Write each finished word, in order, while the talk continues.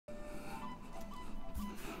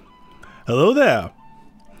Hello there.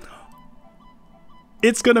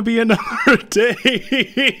 It's gonna be another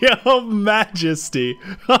day of Majesty.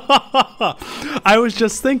 I was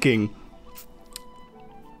just thinking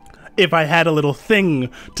if I had a little thing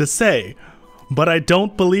to say, but I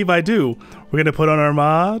don't believe I do. We're gonna put on our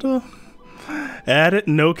mod, add it,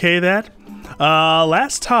 and okay that.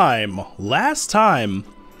 Last time,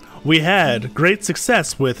 we had great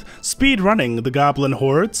success with speed running the goblin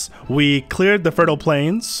hordes. We cleared the fertile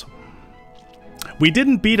plains. We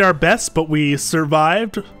didn't beat our best, but we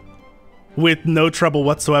survived with no trouble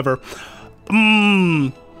whatsoever.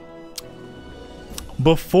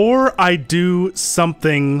 Before I do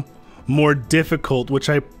something more difficult, which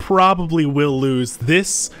I probably will lose,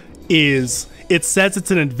 it says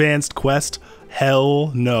it's an advanced quest.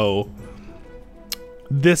 Hell no.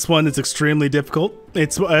 This one is extremely difficult.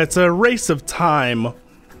 It's a race of time,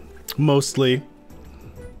 mostly.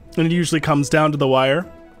 And it usually comes down to the wire.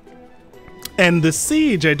 And the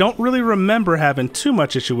siege, I don't really remember having too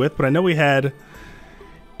much issue with, but I know we had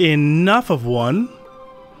enough of one.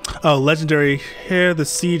 Oh, legendary here, the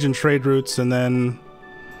siege and trade routes, and then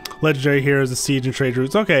legendary here is the siege and trade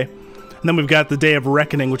routes. Okay. And then we've got the Day of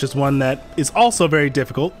Reckoning, which is one that is also very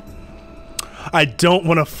difficult. I don't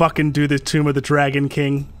want to fucking do the Tomb of the Dragon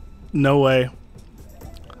King. No way.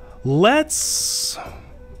 Let's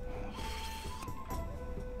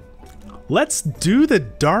do the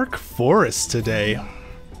Dark Forest today.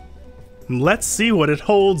 Let's see what it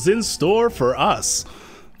holds in store for us.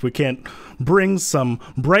 If we can't bring some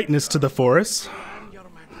brightness to the forest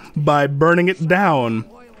by burning it down.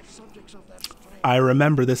 I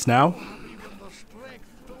remember this now.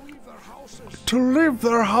 To leave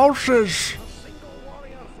their houses.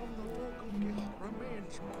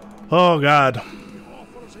 Oh God.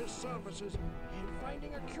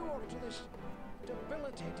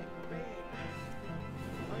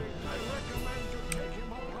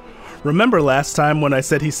 Remember last time when I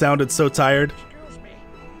said he sounded so tired?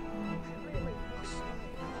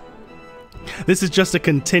 This is just a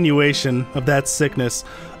continuation of that sickness.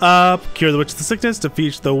 Cure the witch of the sickness,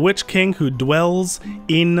 defeat the witch king who dwells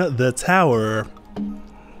in the tower.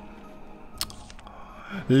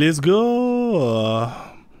 Let's go.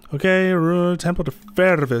 Okay, Temple to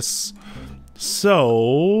Fervis.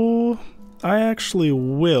 So, I actually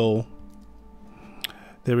will.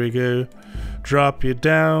 There we go. Drop you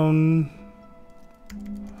down.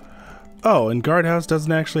 Oh, and guardhouse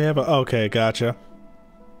doesn't actually have a... Okay, gotcha.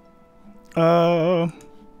 I'm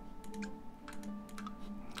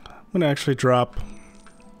gonna actually drop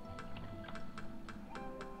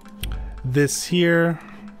this here,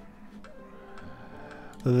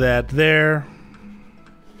 that there,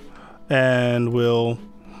 and we'll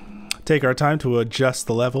take our time to adjust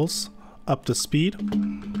the levels up to speed.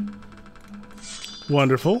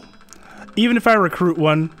 Wonderful. Even if I recruit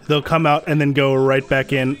one, they'll come out and then go right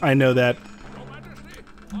back in. I know that.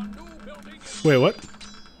 Wait, what?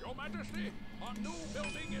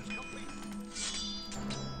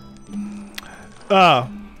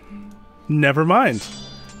 Never mind.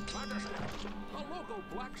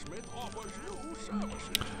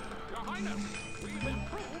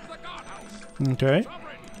 Okay.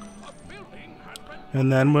 And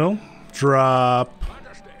then we'll drop.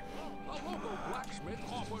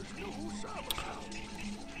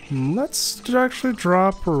 Let's actually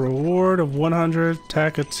drop a reward of 100,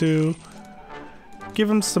 tack of 2. Give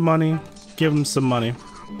him some money. Give him some money.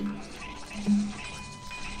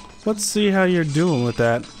 Let's see how you're doing with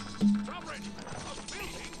that.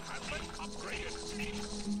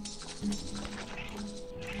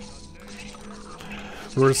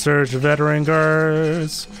 Research veteran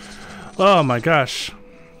guards. Oh my gosh.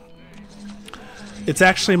 It's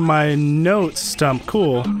actually my note stump.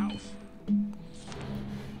 Cool.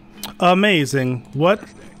 Amazing. What?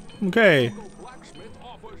 Okay.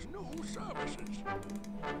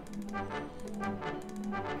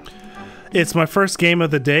 It's my first game of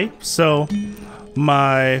the day, so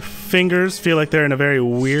my fingers feel like they're in a very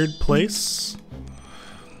weird place.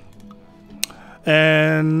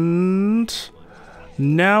 And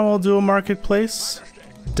now I'll do a marketplace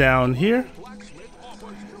down here.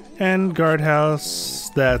 And guardhouse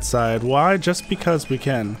that side. Why? Just because we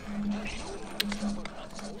can.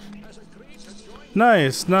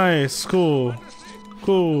 Nice, nice, cool,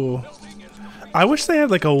 cool. I wish they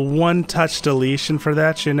had like a one-touch deletion for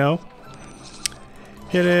that, you know?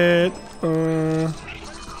 Hit it.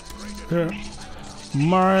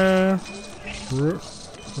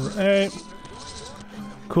 Right.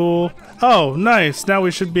 Cool. Oh, nice. Now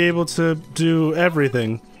we should be able to do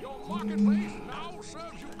everything.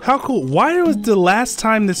 How cool. Why was the last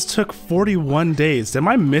time this took 41 days? Am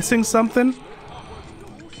I missing something?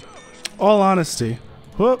 All honesty.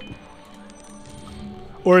 Whoop.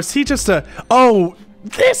 Or is he just a... Oh,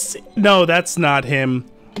 this... No, that's not him.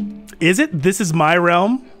 Is it? This is my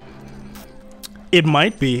realm? It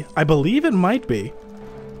might be. I believe it might be.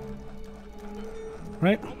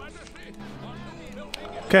 Right?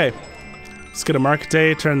 Okay. Let's get a market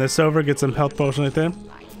day, turn this over, get some health potion right there.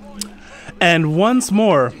 And once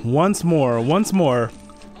more.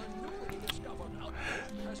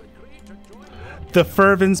 The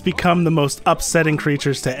Fervens become the most upsetting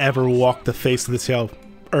creatures to ever walk the face of this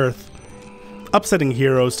earth. Upsetting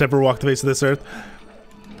heroes to ever walk the face of this earth.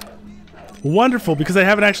 Wonderful, because I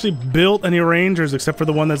haven't actually built any rangers except for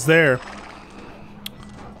the one that's there.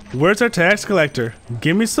 Where's our tax collector?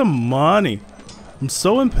 Give me some money. I'm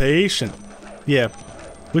so impatient. Yeah,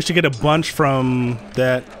 we should get a bunch from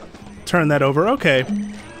that. Turn that over. Okay.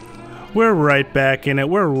 We're right back in it.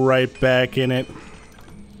 We're right back in it.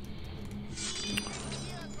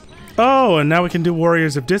 Oh, and now we can do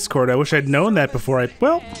Warriors of Discord. I wish I'd known that before I...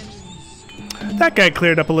 Well, that guy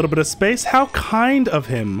cleared up a little bit of space. How kind of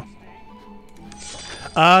him.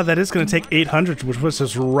 That is going to take 800, which was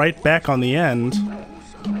just right back on the end.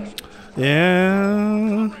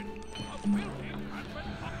 Yeah.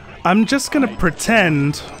 I'm just going to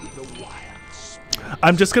pretend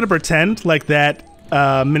like that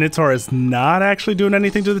Minotaur is not actually doing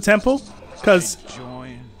anything to the temple. Because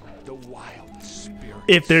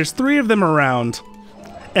if there's 3 of them around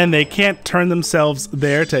and they can't turn themselves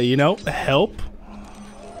there to, you know, help,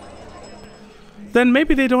 then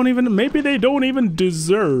maybe they don't even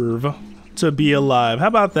deserve to be alive. How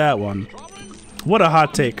about that one? What a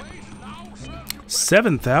hot take.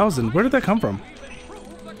 7,000. Where did that come from?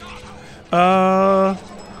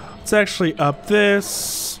 Let's actually up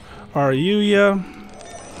this. Are you ya?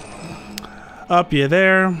 Up you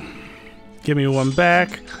there. Give me one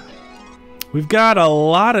back. We've got a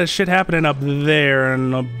lot of shit happening up there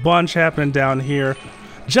and a bunch happening down here.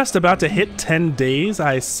 Just about to hit 10 days,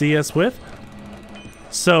 I see us with.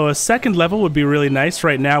 So a second level would be really nice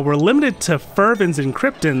right now. We're limited to Fervens and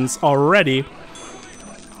Kryptons already.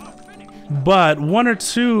 But 1 or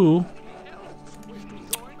 2...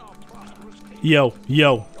 Yo.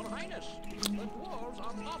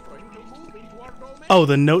 Oh,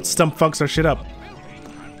 the note stump fucks our shit up.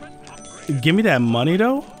 Give me that money,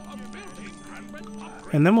 though.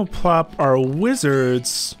 And then we'll plop our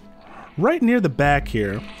wizards right near the back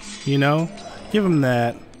here. You know? Give them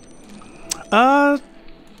that.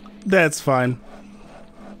 That's fine.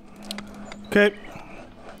 Okay.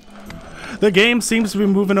 The game seems to be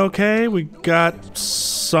moving okay. We got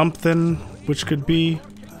something which could be...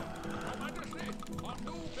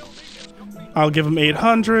 I'll give them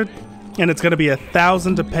 800. And it's going to be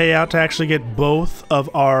 1,000 to pay out to actually get both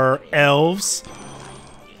of our elves.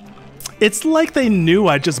 It's like they knew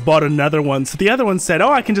I just bought another one. So the other one said,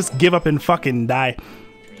 oh, I can just give up and fucking die.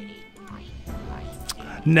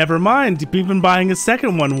 Never mind, even buying a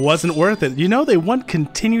second one wasn't worth it. You know, they want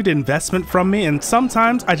continued investment from me, and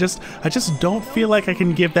sometimes I just don't feel like I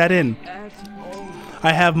can give that in.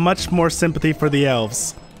 I have much more sympathy for the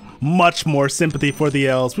elves. Much more sympathy for the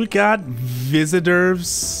elves. We got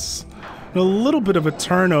visitors, a little bit of a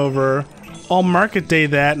turnover. I'll market day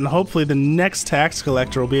that, and hopefully the next tax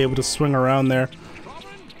collector will be able to swing around there.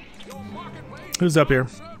 Who's up here?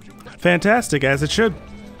 Fantastic, as it should.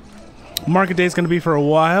 Market day is going to be for a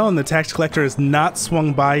while, and the tax collector is not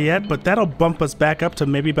swung by yet, but that'll bump us back up to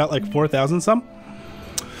maybe about like 4,000 some,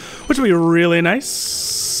 which will be really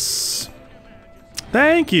nice.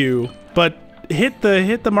 Thank you. But hit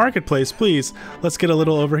the marketplace, please. Let's get a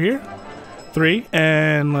little over here. 3,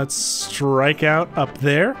 and let's strike out up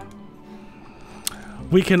there.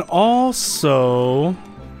 We can also...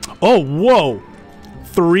 Oh, whoa!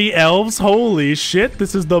 3 elves? Holy shit,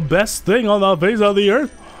 this is the best thing on the face of the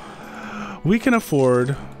earth. We can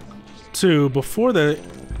afford to, before the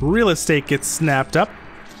real estate gets snapped up.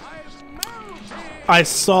 I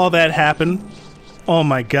saw that happen. Oh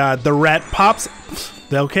my god, the rat pops.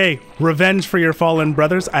 Okay, revenge for your fallen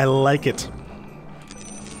brothers. I like it.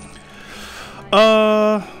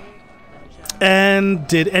 And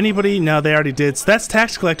did anybody? No, they already did. So that's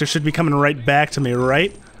tax collector should be coming right back to me,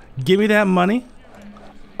 right? Give me that money.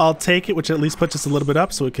 I'll take it, which at least puts us a little bit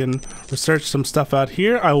up so we can research some stuff out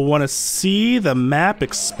here. I want to see the map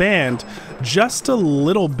expand just a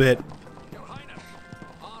little bit.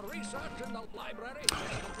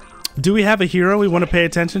 Do we have a hero we want to pay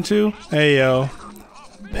attention to? Hey, yo.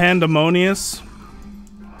 Pandemonious.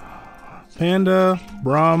 Panda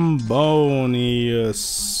Brambonius.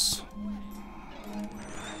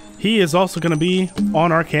 he is also going to be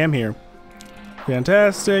on our cam here.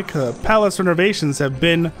 Fantastic. Palace renovations have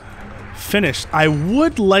been finished. I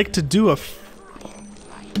would like to do a...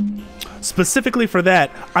 Specifically for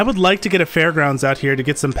that, I would like to get a fairgrounds out here to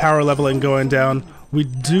get some power leveling going down. We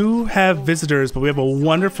do have visitors, but we have a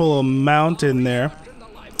wonderful amount in there.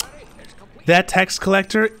 That tax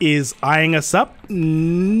collector is eyeing us up.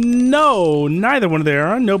 No, neither one of them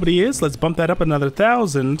are. Nobody is. Let's bump that up another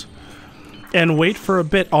 1,000 and wait for a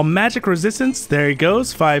bit. All magic resistance. There he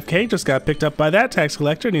goes. 5K just got picked up by that tax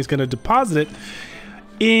collector, and he's going to deposit it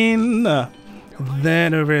in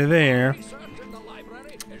that over there.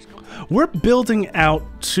 We're building out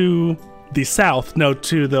to the south. No,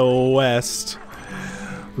 to the west.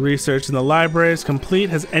 Research in the library is complete.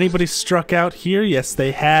 Has anybody struck out here? Yes,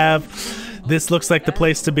 they have. This looks like the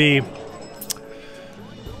place to be.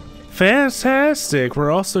 Fantastic.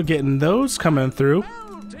 We're also getting those coming through.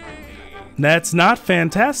 That's not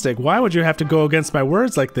fantastic. Why would you have to go against my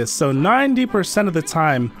words like this? So 90% of the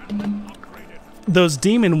time, those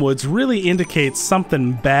demon woods really indicate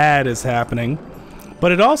something bad is happening.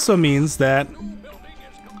 But it also means that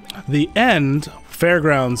the end,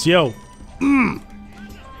 fairgrounds, yo.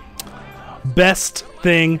 Best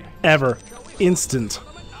thing ever. Instant.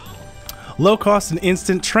 Low cost and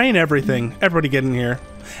instant. Train everything. Everybody get in here.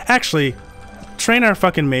 Actually, train our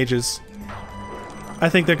fucking mages. I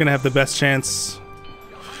think they're gonna have the best chance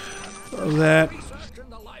of that.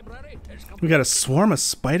 We got a swarm of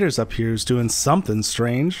spiders up here who's doing something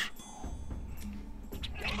strange.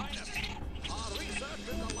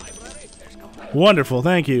 Wonderful,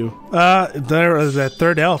 thank you. There is that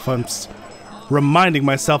third elf. I'm reminding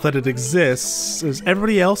myself that it exists. Is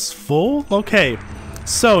everybody else full? Okay.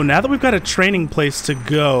 So, now that we've got a training place to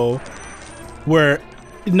go, where...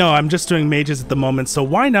 No, I'm just doing mages at the moment, so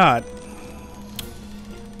why not?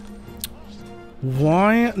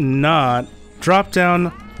 Why not drop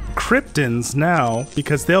down Kryptons now?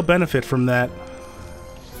 Because they'll benefit from that.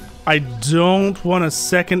 I don't want a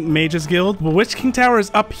second Mages Guild. But Witch King Tower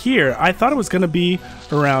is up here. I thought it was going to be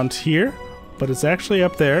around here, but it's actually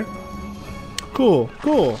up there. Cool,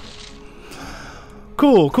 cool.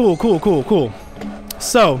 Cool, cool, cool, cool, cool.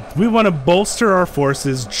 So, we want to bolster our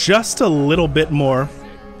forces just a little bit more.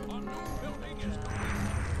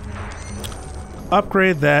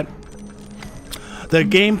 Upgrade that. The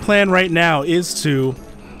game plan right now is to...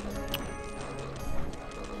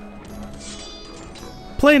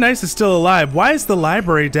 Play Nice is still alive. Why is the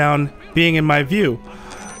library down being in my view?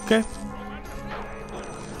 Okay.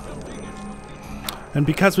 And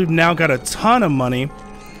because we've now got a ton of money,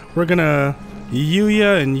 we're gonna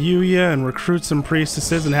Yuya and recruit some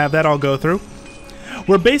priestesses and have that all go through.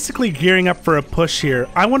 We're basically gearing up for a push here.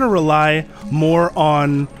 I want to rely more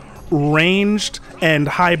on ranged and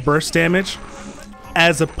high burst damage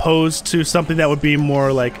as opposed to something that would be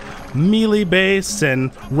more like melee based and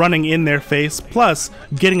running in their face, plus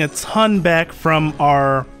getting a ton back from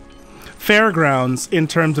our fairgrounds in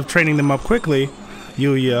terms of training them up quickly.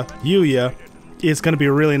 Yuya is going to be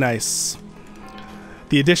really nice.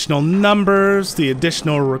 The additional numbers, the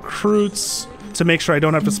additional recruits, to make sure I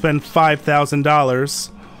don't have to spend $5,000,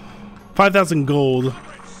 5,000 gold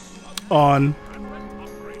on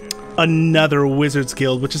another Wizards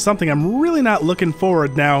Guild, which is something I'm really not looking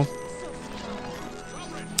forward now.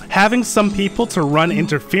 Having some people to run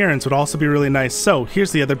interference would also be really nice. So,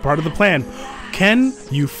 here's the other part of the plan. Can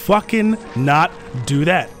you fucking not do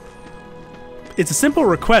that? It's a simple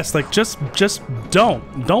request, like just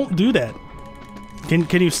don't do that.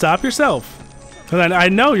 Can you stop yourself? And I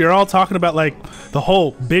know you're all talking about like the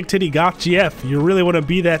whole big titty goth GF. You really want to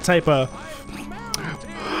be that type of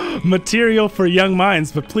material for young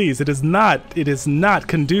minds, but please, it is not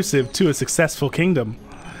conducive to a successful kingdom.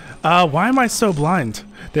 Why am I so blind?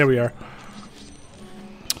 There we are.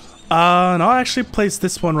 And I'll actually place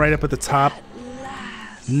this one right up at the top.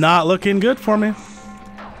 Not looking good for me.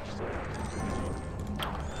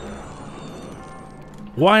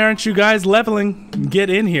 Why aren't you guys leveling? Get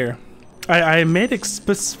in here. I made it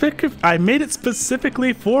specific. I made it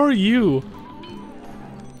specifically for you.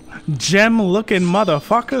 Gem-looking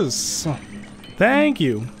motherfuckers. Thank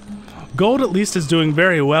you. Gold at least is doing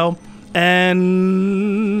very well.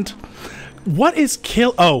 And what is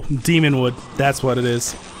kill? Oh, Demonwood. That's what it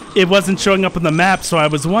is. It wasn't showing up on the map, so I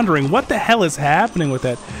was wondering what the hell is happening with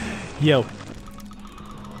that. Yo,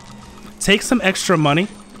 take some extra money,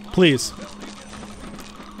 please.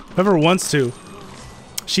 Whoever wants to.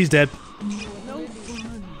 She's dead.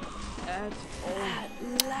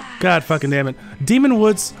 God fucking damn it. Demon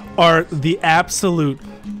Woods are the absolute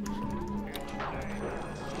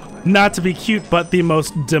not to be cute, but the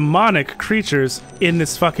most demonic creatures in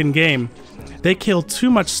this fucking game. They kill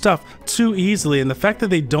too much stuff too easily, and the fact that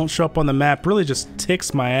they don't show up on the map really just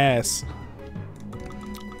ticks my ass.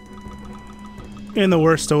 In the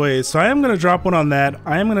worst of ways. So I am going to drop one on that.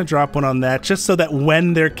 I am going to drop one on that, just so that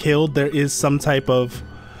when they're killed, there is some type of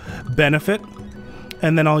benefit.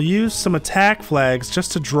 And then I'll use some attack flags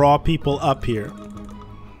just to draw people up here.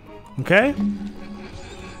 Okay?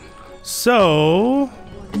 So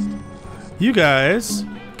you guys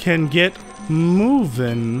can get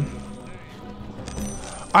moving.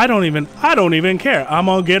 I don't even care. I'm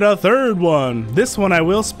gonna get a third one. This one I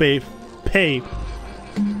will pay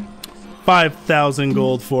 5,000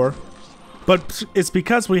 gold for. But it's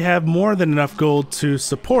because we have more than enough gold to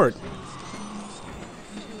support.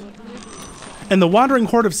 And the Wandering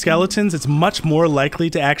Horde of Skeletons, it's much more likely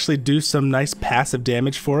to actually do some nice passive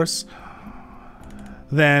damage for us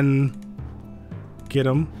than... Get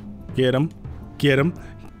him. Get him. Get him.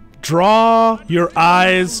 Draw your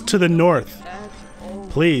eyes to the north.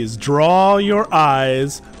 Please, draw your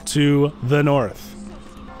eyes to the north.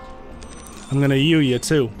 I'm gonna you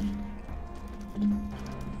too.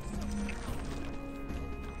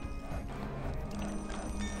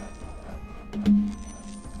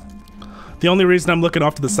 The only reason I'm looking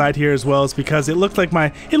off to the side here as well is because it looks like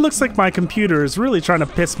my computer is really trying to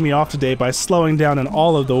piss me off today by slowing down in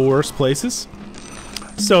all of the worst places.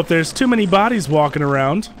 So if there's too many bodies walking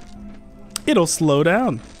around, it'll slow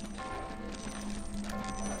down.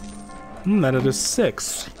 That it is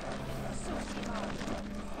 6.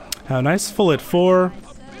 How nice. Full at 4.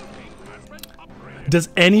 Does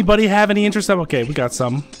anybody have any interest? Okay, we got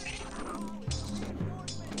some.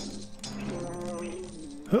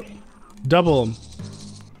 Double them.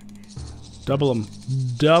 Double them.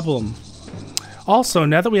 Double them. Also,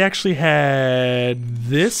 now that we actually had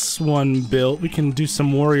this one built, we can do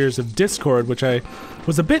some Warriors of Discord, which I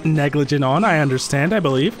was a bit negligent on, I understand, I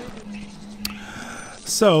believe.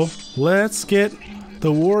 So, let's get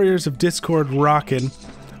the Warriors of Discord rocking.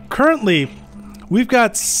 Currently, we've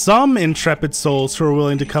got some intrepid souls who are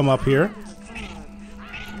willing to come up here.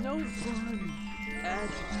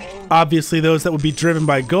 Obviously, those that would be driven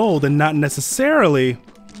by gold and not necessarily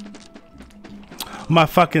my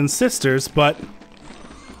fucking sisters, but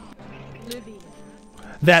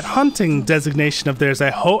that hunting designation of theirs,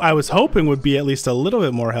 I was hoping would be at least a little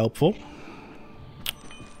bit more helpful.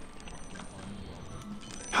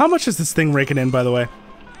 How much is this thing raking in, by the way?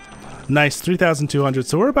 Nice, 3,200.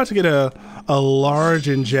 So we're about to get a large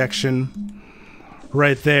injection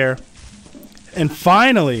right there. And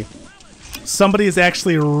finally, somebody has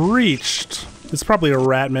actually reached... It's probably a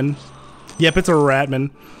Ratman. Yep, it's a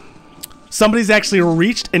Ratman. Somebody's actually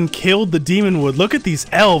reached and killed the Demon Wood. Look at these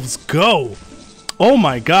elves go! Oh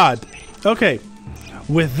my god. Okay,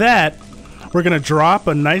 with that, we're gonna drop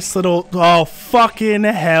a nice little... Oh, fucking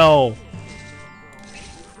hell.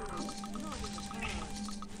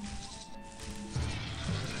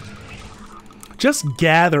 Just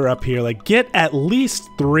gather up here, like, get at least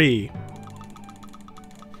 3.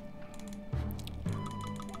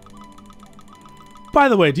 By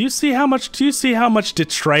the way, do you see how much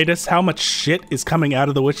detritus, how much shit is coming out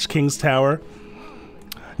of the Witch King's tower?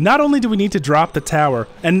 Not only do we need to drop the tower,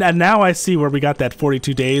 and now I see where we got that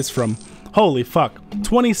 42 days from. Holy fuck.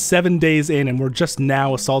 27 days in and we're just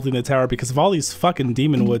now assaulting the tower because of all these fucking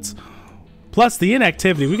demon woods. Plus the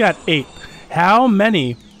inactivity, we got 8. How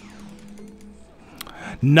many?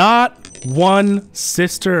 Not one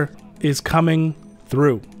sister is coming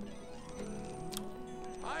through.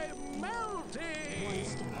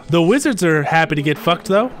 The wizards are happy to get fucked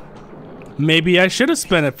though. Maybe I should have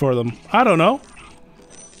spent it for them. I don't know.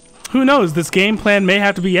 Who knows? This game plan may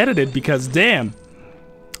have to be edited because damn.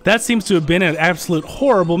 That seems to have been an absolute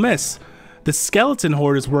horrible miss. The skeleton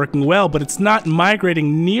horde is working well, but it's not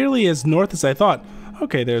migrating nearly as north as I thought.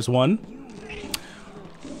 Okay, there's one.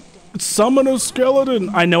 Summon a skeleton!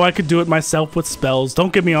 I know I could do it myself with spells.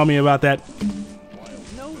 Don't get me on me about that.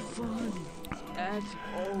 No fun at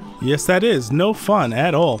all. Yes, that is. No fun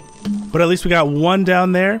at all. But at least we got one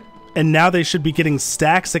down there, and now they should be getting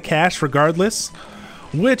stacks of cash regardless,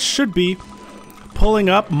 which should be pulling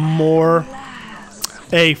up more.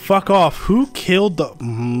 Hey, fuck off. Who killed the... Oh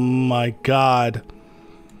my god.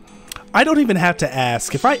 I don't even have to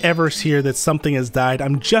ask. If I ever hear that something has died,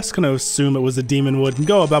 I'm just going to assume it was a demon wood and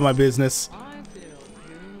go about my business.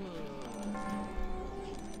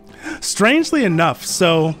 Strangely enough,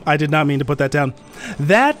 so I did not mean to put that down.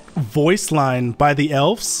 That voice line by the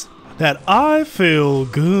elves, that I feel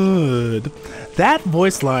good. That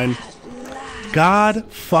voice line, god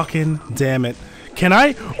fucking damn it. Can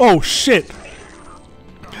I? Oh shit.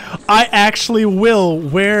 I actually will.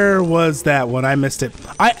 Where was that one? I missed it.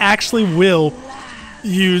 I actually will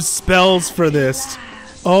use spells for this.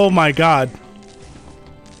 Oh my god.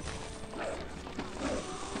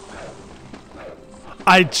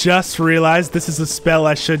 I just realized this is a spell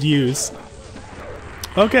I should use.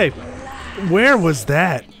 Okay. Where was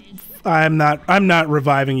that? I'm not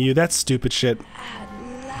reviving you. That's stupid shit.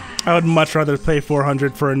 I would much rather pay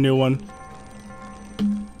 400 for a new one.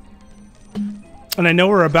 And I know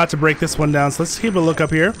we're about to break this one down, so let's keep a look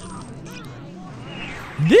up here.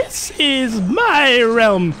 This is my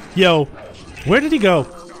realm. Yo, where did he go?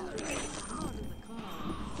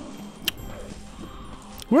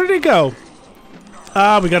 Where did he go?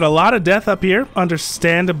 We got a lot of death up here,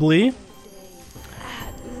 understandably.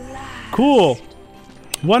 Cool.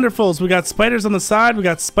 Wonderful. So we got spiders on the side, we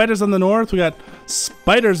got spiders on the north, we got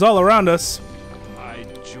spiders all around us. I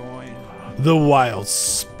join the wild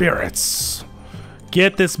spirits.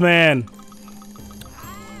 Get this man.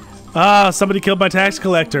 Ah, somebody killed my tax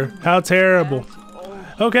collector. How terrible.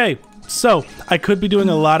 Okay, so I could be doing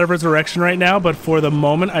a lot of resurrection right now, but for the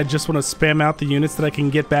moment, I just want to spam out the units that I can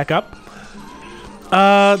get back up.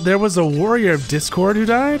 There was a warrior of Discord who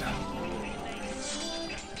died.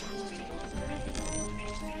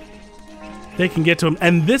 They can get to him,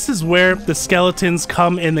 and this is where the skeletons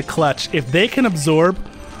come in the clutch. If they can absorb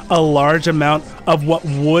a large amount of what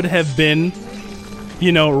would have been,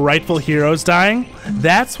 you know, rightful heroes dying,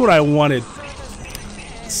 that's what I wanted.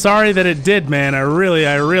 Sorry that it did, man. I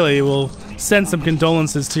really will send some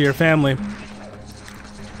condolences to your family.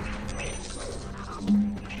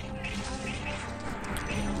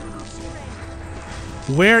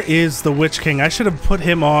 Where is the Witch King? I should have put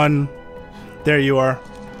him on. There you are.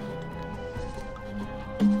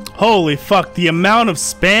 Holy fuck, the amount of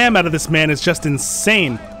spam out of this man is just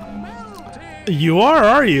insane. You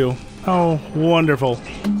are you? Oh, wonderful.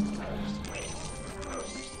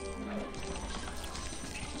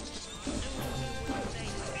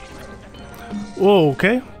 Whoa,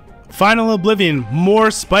 okay. Final Oblivion,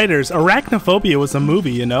 more spiders. Arachnophobia was a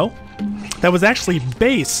movie, you know? That was actually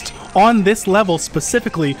based on this level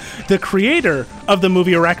specifically. The creator of the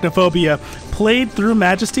movie Arachnophobia played through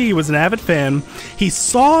Majesty. He was an avid fan. He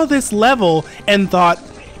saw this level and thought,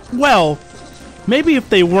 well, maybe if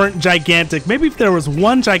they weren't gigantic, maybe if there was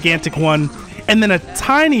one gigantic one and then a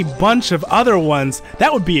tiny bunch of other ones,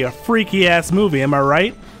 that would be a freaky ass movie, am I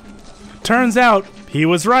right? Turns out he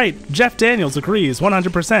was right. Jeff Daniels agrees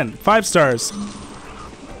 100%. 5 stars.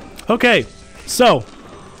 Okay, so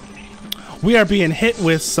we are being hit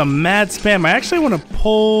with some mad spam. I actually want to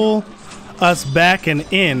pull us back and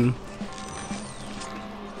in.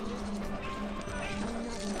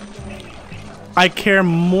 I care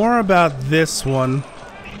more about this one.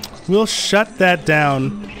 We'll shut that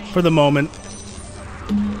down for the moment.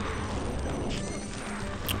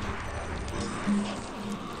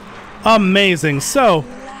 Amazing. So,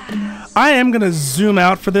 I am going to zoom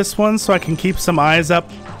out for this one so I can keep some eyes up.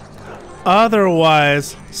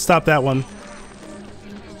 Otherwise, stop that one.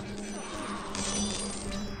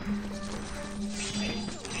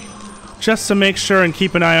 Just to make sure and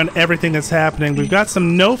keep an eye on everything that's happening. We've got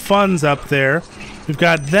some no funds up there. We've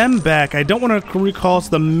got them back. I don't want to recall to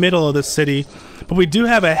the middle of the city, but we do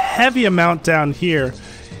have a heavy amount down here.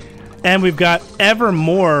 And we've got ever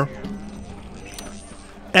more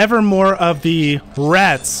of the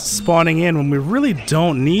rats spawning in when we really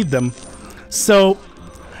don't need them. So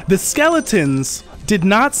the skeletons did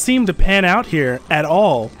not seem to pan out here at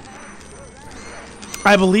all.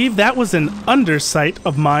 I believe that was an undersight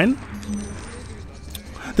of mine.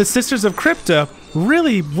 The Sisters of Crypta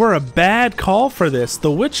really were a bad call for this. The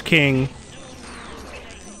Witch King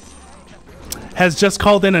has just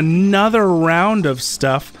called in another round of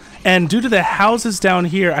stuff, and due to the houses down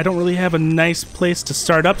here, I don't really have a nice place to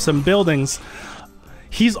start up some buildings.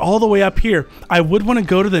 He's all the way up here. I would want to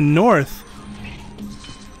go to the north,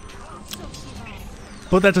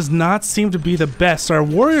 but that does not seem to be the best. Our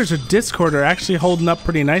Warriors of Discord are actually holding up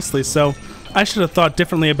pretty nicely, so I should have thought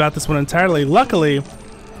differently about this one entirely. Luckily,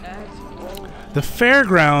 the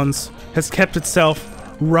fairgrounds has kept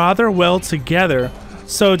itself rather well together.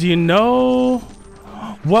 So do you know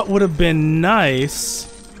what would have been nice?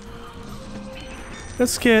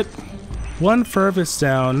 Let's get one Fervis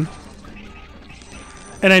down.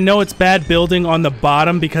 And I know it's bad building on the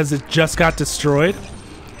bottom because it just got destroyed,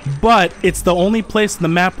 but it's the only place in the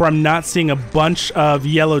map where I'm not seeing a bunch of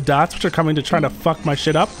yellow dots which are coming to try to fuck my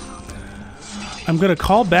shit up. I'm gonna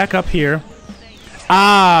call back up here.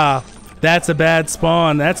 Ah, that's a bad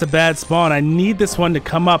spawn. That's a bad spawn. I need this one to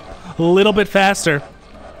come up a little bit faster.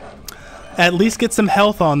 At least get some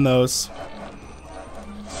health on those.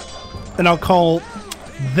 and I'll call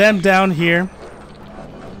them down here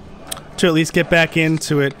to at least get back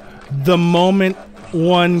into it. The moment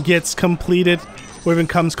one gets completed, or even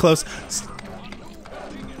comes close.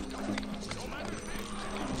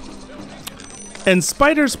 And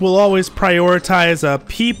spiders will always prioritize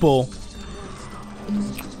people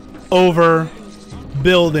over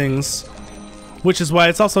buildings, which is why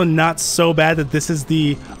it's also not so bad that this is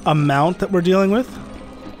the amount that we're dealing with.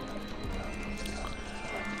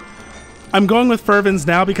 I'm going with Fervens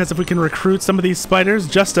now because if we can recruit some of these spiders,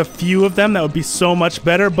 just a few of them, that would be so much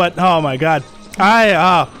better. But oh my god,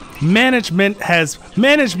 management has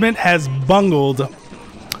bungled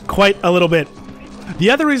quite a little bit. The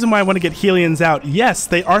other reason why I want to get Helions out, yes,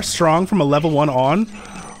 they are strong from a level 1 on.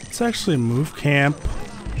 Let's actually move camp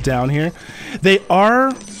down here. They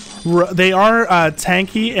are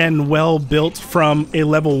tanky and well built from a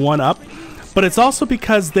level 1 up, but it's also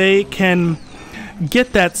because they can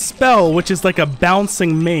get that spell, which is like a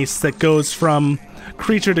bouncing mace that goes from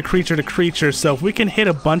creature to creature to creature. So if we can hit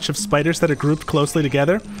a bunch of spiders that are grouped closely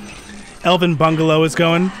together. Elven Bungalow is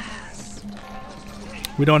going.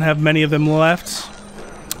 We don't have many of them left.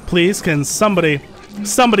 Please, can somebody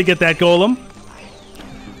get that golem?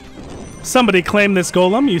 Somebody claim this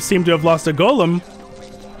golem. You seem to have lost a golem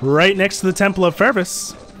right next to the Temple of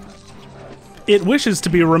Fervus. It wishes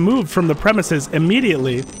to be removed from the premises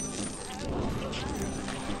immediately.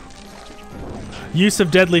 Use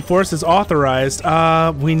of deadly force is authorized.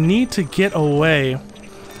 We need to get away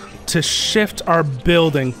to shift our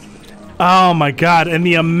building. Oh my god, and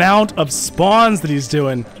the amount of spawns that he's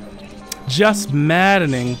doing. Just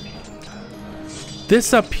maddening.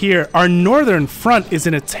 This up here, our northern front is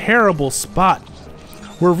in a terrible spot.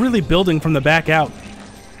 We're really building from the back out.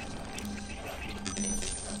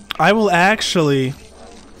 I will actually,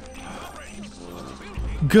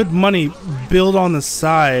 good money, build on the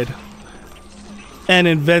side and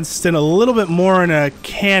invest in a little bit more in a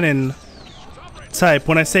cannon type.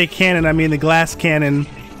 When I say cannon, I mean the glass cannon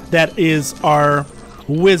that is our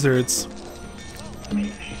wizards.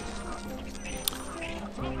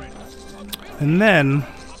 And then,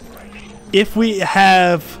 if we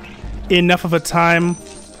have enough of a time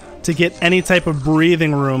to get any type of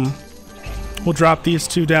breathing room, we'll drop these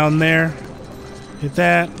two down there. Get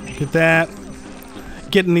that, get that.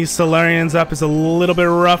 Getting these Solarians up is a little bit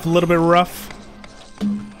rough,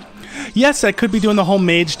 Yes, I could be doing the whole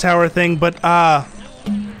mage tower thing, but the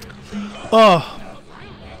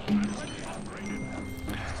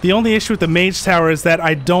only issue with the mage tower is that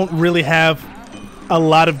I don't really have a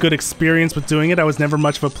lot of good experience with doing it. I was never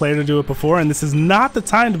much of a player to do it before, and this is not the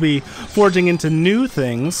time to be forging into new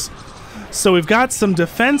things. So we've got some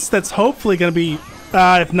defense that's hopefully going to be,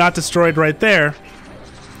 if not destroyed right there,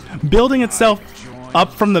 building itself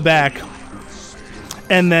up from the back,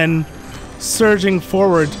 and then surging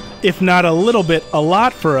forward, if not a little bit, a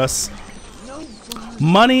lot for us.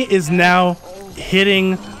 Money is now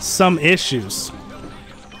hitting some issues.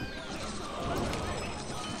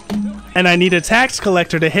 And I need a tax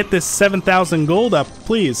collector to hit this 7,000 gold up,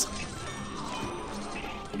 please.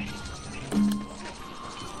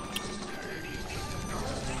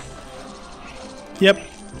 Yep,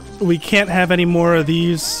 we can't have any more of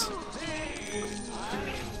these.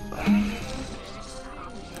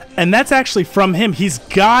 And that's actually from him. He's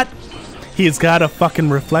got a fucking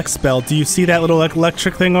reflect spell. Do you see that little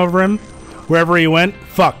electric thing over him? Wherever he went?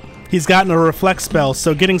 Fuck. He's gotten a reflect spell,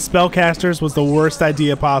 so getting spellcasters was the worst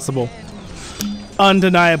idea possible.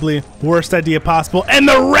 Undeniably worst idea possible. And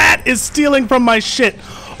the rat is stealing from my shit.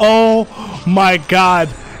 Oh my god.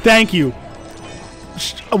 Thank you.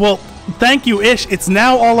 Well, thank you, Ish. It's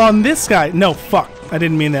now all on this guy. No, fuck. I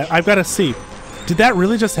didn't mean that. I've got to see. Did that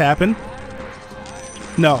really just happen?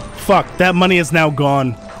 No, fuck. That money is now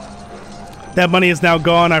gone. That money is now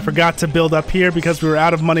gone. I forgot to build up here because we were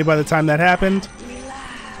out of money by the time that happened.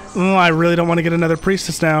 Oh, I really don't want to get another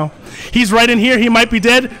priestess now. He's right in here. He might be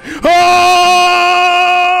dead. Oh!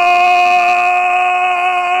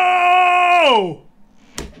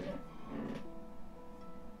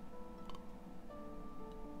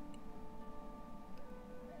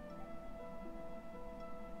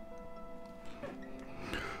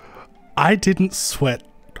 I didn't sweat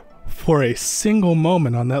for a single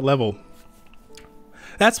moment on that level.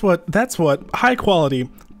 That's what high quality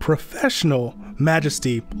professional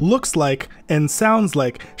Majesty looks like and sounds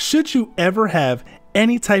like. Should you ever have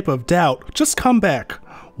any type of doubt, just come back,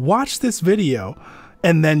 watch this video,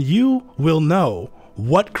 and then you will know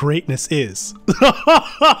what greatness is.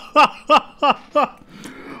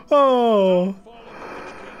 Oh.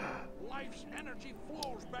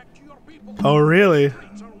 Oh, really?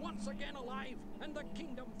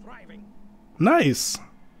 nice.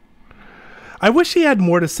 I wish he had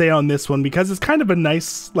more to say on this one because it's kind of a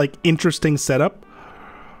nice, like, interesting setup.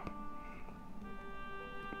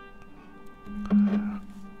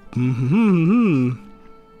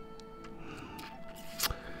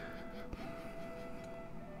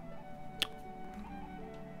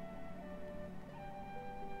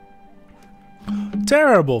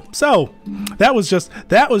 Terrible. So that was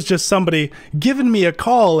just somebody giving me a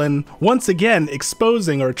call and once again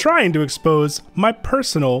exposing or trying to expose my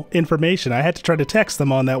personal information. I had to try to text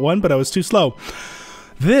them on that one, but I was too slow.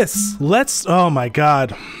 Oh my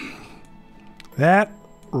god. That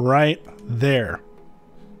right there.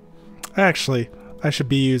 Actually, I should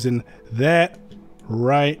be using that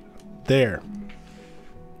right there.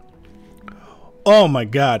 Oh my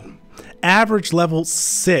god. Average level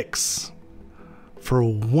 6. For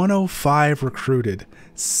 105 recruited,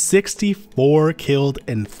 64 killed,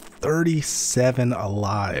 and 37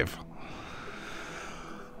 alive.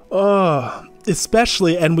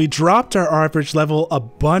 Especially, and we dropped our average level a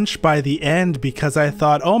bunch by the end because I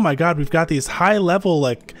thought, oh my god, we've got these high level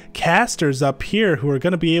like casters up here who are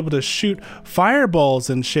going to be able to shoot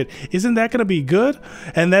fireballs and shit. Isn't that going to be good?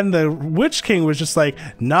 And then the Witch King was just like,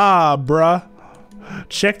 nah, bruh.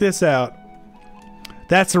 Check this out.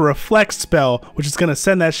 That's a reflect spell, which is going to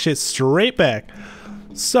send that shit straight back.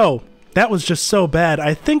 So, that was just so bad.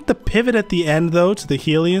 I think the pivot at the end, though, to the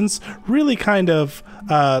Helians really kind of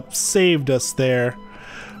saved us there.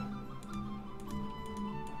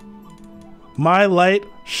 My light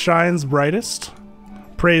shines brightest.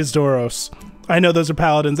 Praise Doros. I know those are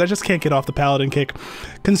paladins. I just can't get off the paladin kick.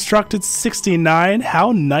 Constructed 69.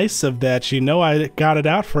 How nice of that. You know I got it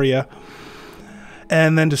out for you.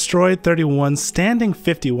 And then destroyed 31, standing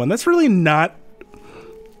 51. That's really not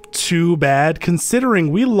too bad,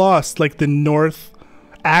 considering we lost like the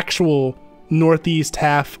actual northeast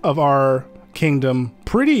half of our kingdom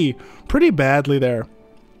pretty badly there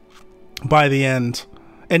by the end.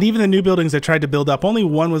 And even the new buildings I tried to build up, only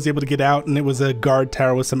one was able to get out, and it was a guard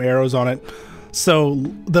tower with some arrows on it. So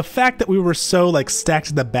the fact that we were so like stacked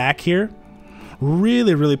to the back here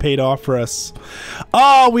really paid off for us.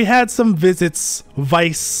 Oh, we had some visits.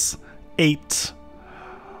 Vice 8.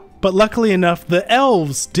 But luckily enough, the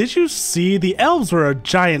elves, did you see? The elves were a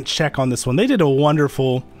giant check on this one. They did a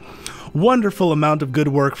wonderful amount of good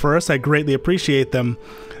work for us. I greatly appreciate them.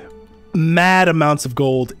 Mad amounts of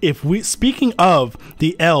gold. Speaking of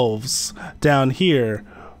the elves down here,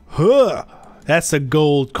 that's a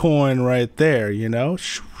gold coin right there, you know?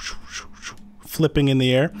 Flipping in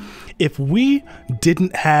the air. If we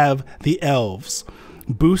didn't have the elves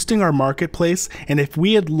boosting our marketplace, and if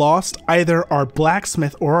we had lost either our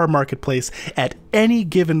blacksmith or our marketplace at any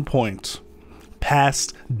given point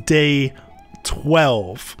past day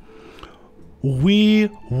 12, we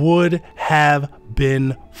would have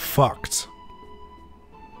been fucked.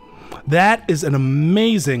 That is an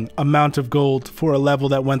amazing amount of gold for a level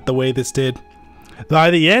that went the way this did.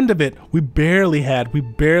 By the end of it, we barely had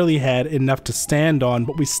enough to stand on,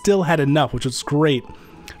 but we still had enough, which was great.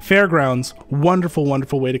 Fairgrounds, wonderful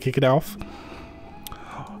way to kick it off.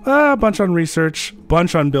 A bunch on research,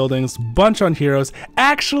 bunch on buildings, bunch on heroes.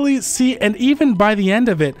 Actually, see, and even by the end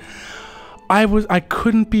of it, I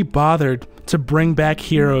couldn't be bothered to bring back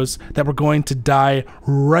heroes that were going to die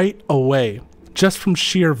right away, just from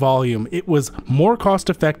sheer volume. It was more cost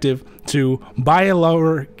effective to buy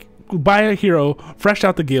a hero fresh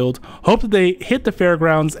out the guild, hope that they hit the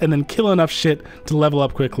fairgrounds, and then kill enough shit to level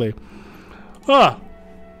up quickly.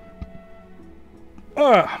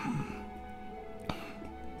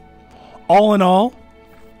 All in all,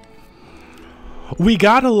 we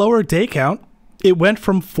got a lower day count. It went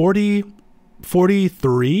from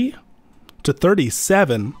 43 to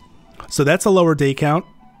 37, so that's a lower day count.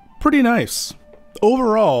 Pretty nice.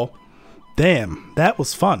 Overall, damn, that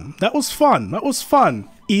was fun. That was fun.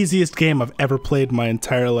 Easiest game I've ever played in my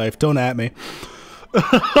entire life. Don't at me.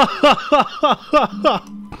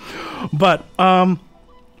 But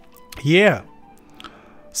yeah.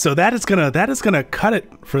 So that is gonna cut it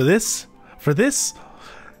for this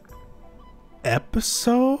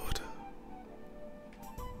episode.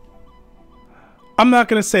 I'm not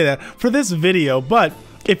gonna say that for this video, but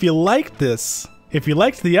if you liked this, if you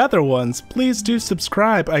liked the other ones, please do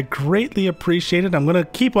subscribe. I greatly appreciate it. I'm gonna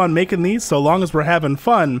keep on making these so long as we're having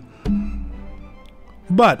fun.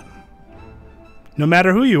 But no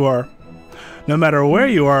matter who you are, no matter where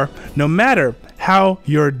you are, no matter how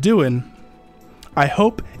you're doing, I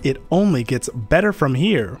hope it only gets better from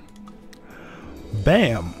here.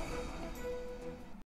 Bam.